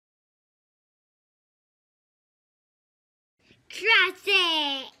Trust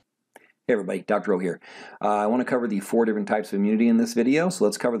it! Hey everybody, Dr. O here. I want to cover the 4 different types of immunity in this video, so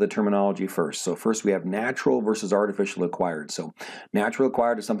let's cover the terminology first. So first we have natural versus artificial acquired. So natural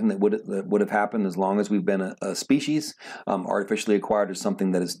acquired is something that would have happened as long as we've been a species. Artificially acquired is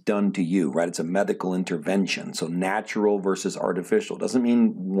something that is done to you, right? It's a medical intervention. So natural versus artificial doesn't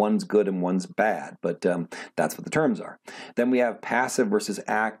mean one's good and one's bad, but that's what the terms are. Then we have passive versus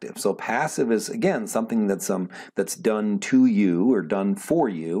active. So passive is, again, something that's done to you or done for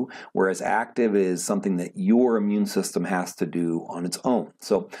you, whereas active is something that your immune system has to do on its own.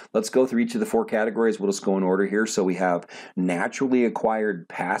 So let's go through each of the 4 categories. We'll just go in order here. So we have naturally acquired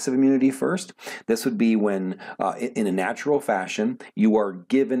passive immunity first. This would be when, in a natural fashion, you are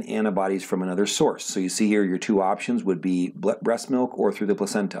given antibodies from another source. So you see here your 2 options would be breast milk or through the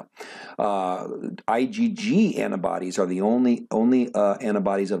placenta. IgG antibodies are the only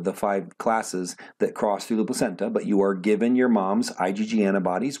antibodies of the 5 classes that cross through the placenta, but you are given your mom's IgG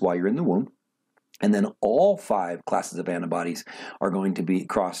antibodies while you're in the womb. And then all 5 classes of antibodies are going to be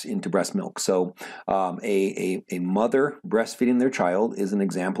crossed into breast milk. So a mother breastfeeding their child is an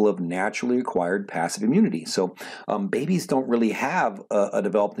example of naturally acquired passive immunity. So babies don't really have a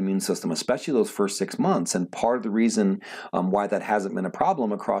developed immune system, especially those first 6 months. And part of the reason why that hasn't been a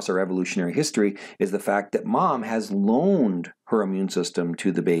problem across our evolutionary history is the fact that mom has loaned her immune system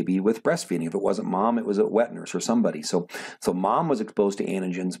to the baby with breastfeeding. If it wasn't mom, it was a wet nurse or somebody. So mom was exposed to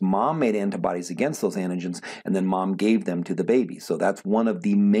antigens, mom made antibodies against those antigens, and then mom gave them to the baby. So that's one of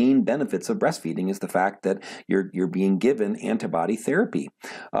the main benefits of breastfeeding, is the fact that you're being given antibody therapy.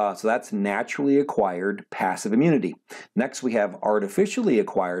 So that's naturally acquired passive immunity. Next, we have artificially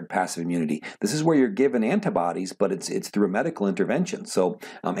acquired passive immunity. This is where you're given antibodies, but it's through a medical intervention. So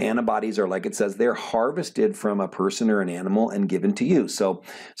antibodies are, like it says, they're harvested from a person or an animal and given to you. So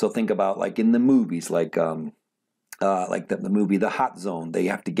think about, like in the movies, like the movie The Hot Zone. They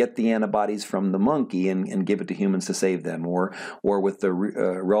have to get the antibodies from the monkey and give it to humans to save them. Or with the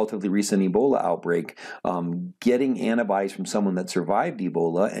relatively recent Ebola outbreak, getting antibodies from someone that survived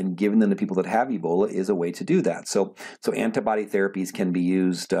Ebola and giving them to people that have Ebola is a way to do that. So antibody therapies can be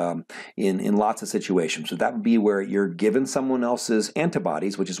used in lots of situations. So that would be where you're given someone else's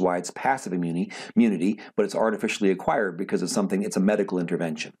antibodies, which is why it's passive immunity, but it's artificially acquired because it's a medical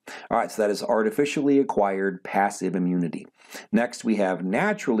intervention. All right, so that is artificially acquired passive immunity. Next, we have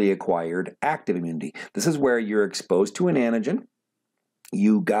naturally acquired active immunity. This is where you're exposed to an antigen.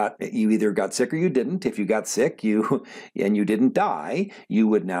 You either got sick or you didn't. If you got sick and you didn't die, you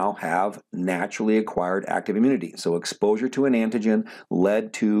would now have naturally acquired active immunity. So exposure to an antigen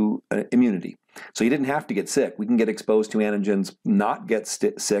led to immunity. So you didn't have to get sick. We can get exposed to antigens, not get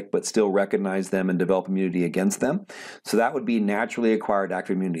sick, but still recognize them and develop immunity against them. So that would be naturally acquired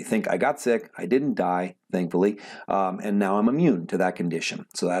active immunity. Think, I got sick, I didn't die, thankfully, and now I'm immune to that condition.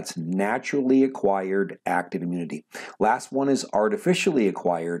 So that's naturally acquired active immunity. Last one is artificially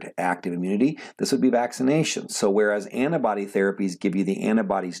acquired active immunity. This would be vaccination. So whereas antibody therapies give you the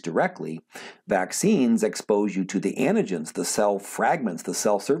antibodies directly, vaccines expose you to the antigens, the cell fragments, the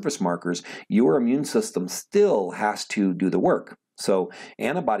cell surface markers. Your immune system still has to do the work. So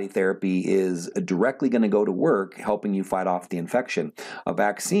antibody therapy is directly going to go to work helping you fight off the infection. A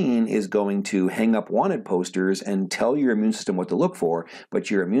vaccine is going to hang up wanted posters and tell your immune system what to look for, but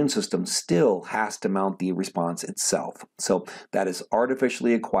your immune system still has to mount the response itself. So that is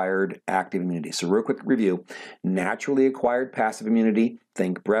artificially acquired active immunity. So real quick review: naturally acquired passive immunity,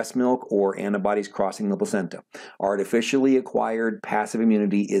 think breast milk or antibodies crossing the placenta. Artificially acquired passive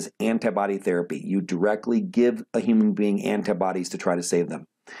immunity is antibody therapy. You directly give a human being antibodies to try to save them.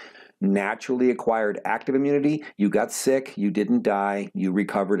 Naturally acquired active immunity, you got sick, you didn't die, you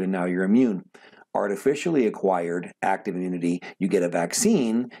recovered, and now you're immune. Artificially acquired active immunity, you get a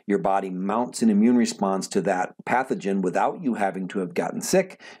vaccine, your body mounts an immune response to that pathogen without you having to have gotten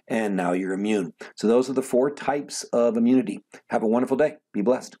sick, and now you're immune. So those are the 4 types of immunity. Have a wonderful day. Be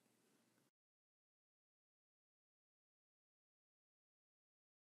blessed.